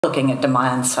looking at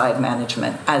demand side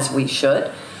management as we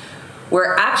should.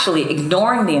 We're actually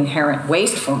ignoring the inherent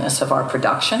wastefulness of our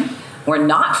production. We're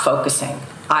not focusing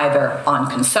either on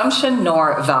consumption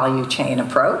nor value chain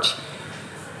approach.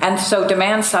 And so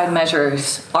demand side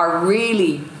measures are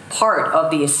really part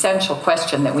of the essential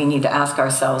question that we need to ask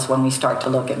ourselves when we start to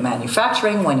look at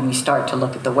manufacturing, when we start to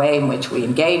look at the way in which we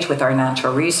engage with our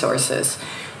natural resources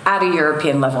at a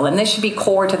European level. And this should be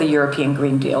core to the European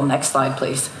Green Deal. Next slide,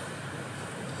 please.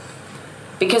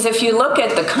 Because if you look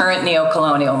at the current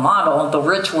neo-colonial model, the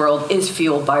rich world is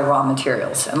fueled by raw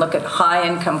materials. And look at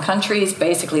high-income countries,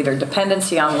 basically their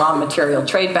dependency on raw material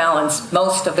trade balance,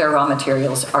 most of their raw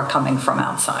materials are coming from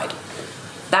outside.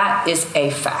 That is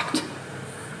a fact.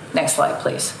 Next slide,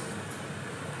 please.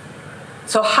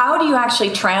 So how do you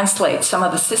actually translate some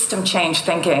of the system change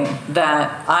thinking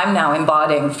that I'm now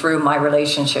embodying through my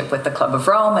relationship with the Club of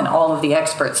Rome and all of the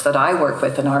experts that I work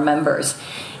with and our members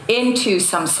into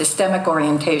some systemic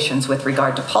orientations with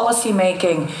regard to policy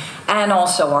making and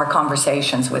also our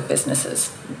conversations with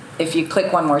businesses? If you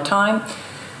click one more time,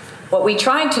 what we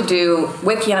tried to do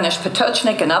with Janusz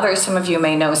Potocznik and others, some of you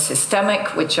may know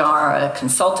Systemic, which are a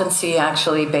consultancy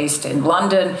actually based in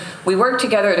London. We worked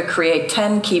together to create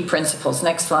 10 key principles.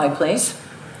 Next slide, please.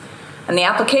 And the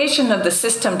application of the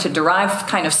system to derive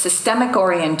kind of systemic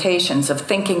orientations of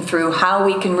thinking through how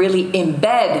we can really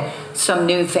embed some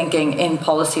new thinking in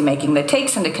policymaking that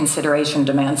takes into consideration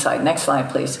demand side. Next slide,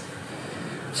 please.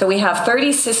 So we have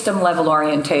 30 system level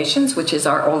orientations, which is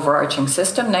our overarching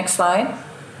system. Next slide.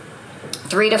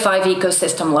 3 to 5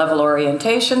 ecosystem level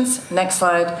orientations. Next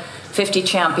slide. 50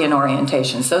 champion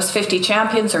orientations. Those 50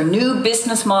 champions are new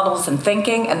business models and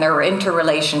thinking, and there are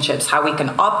interrelationships, how we can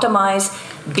optimize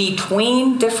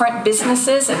between different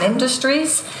businesses and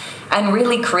industries and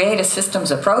really create a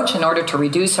systems approach in order to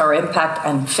reduce our impact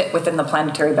and fit within the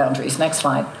planetary boundaries. Next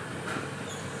slide.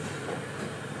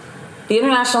 The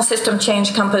International System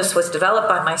Change Compass was developed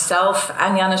by myself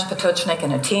and Janusz Potocznik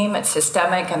and a team at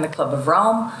Systemic and the Club of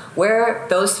Rome, where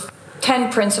those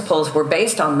 10 principles were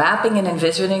based on mapping and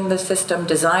envisioning the system,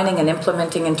 designing and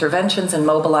implementing interventions, and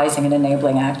mobilizing and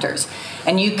enabling actors.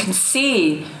 And you can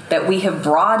see that we have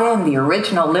brought in the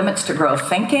original limits to growth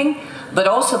thinking, but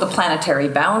also the planetary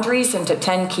boundaries into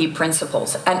 10 key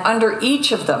principles. And under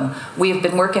each of them, we've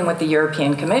been working with the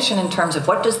European Commission in terms of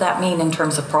what does that mean in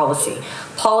terms of policy.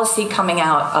 Policy coming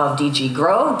out of DG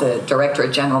GROW, the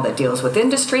Directorate General that deals with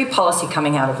industry, policy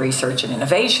coming out of research and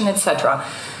innovation, etc.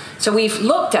 So we've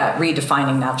looked at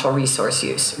redefining natural resource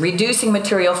use, reducing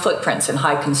material footprints in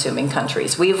high-consuming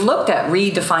countries. We've looked at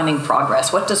redefining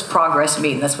progress. What does progress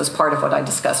mean? This was part of what I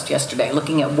discussed yesterday,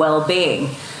 looking at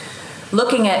well-being,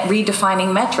 looking at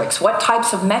redefining metrics. What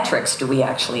types of metrics do we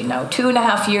actually know?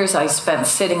 2.5 years I spent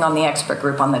sitting on the expert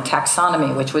group on the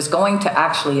taxonomy, which was going to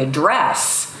actually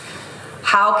address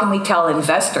how can we tell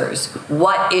investors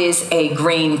what is a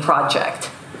green project?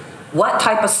 What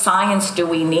type of science do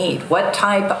we need? What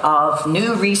type of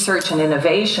new research and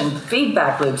innovation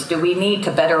feedback loops do we need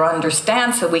to better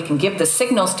understand so we can give the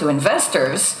signals to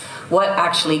investors what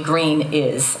actually green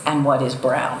is and what is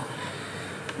brown?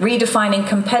 Redefining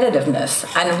competitiveness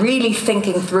and really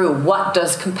thinking through what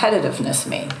does competitiveness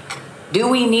mean? Do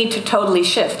we need to totally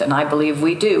shift, and I believe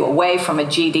we do, away from a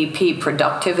GDP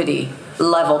productivity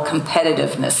level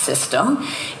competitiveness system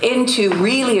into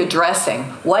really addressing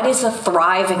what is a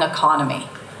thriving economy?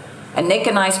 And Nick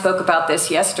and I spoke about this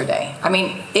yesterday. I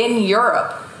mean, in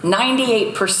Europe,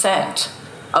 98%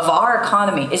 of our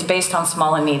economy is based on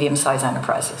small and medium-sized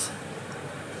enterprises.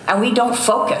 And we don't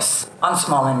focus on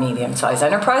small and medium-sized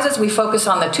enterprises. We focus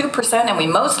on the 2%, and we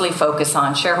mostly focus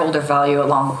on shareholder value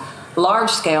along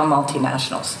large-scale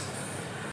multinationals.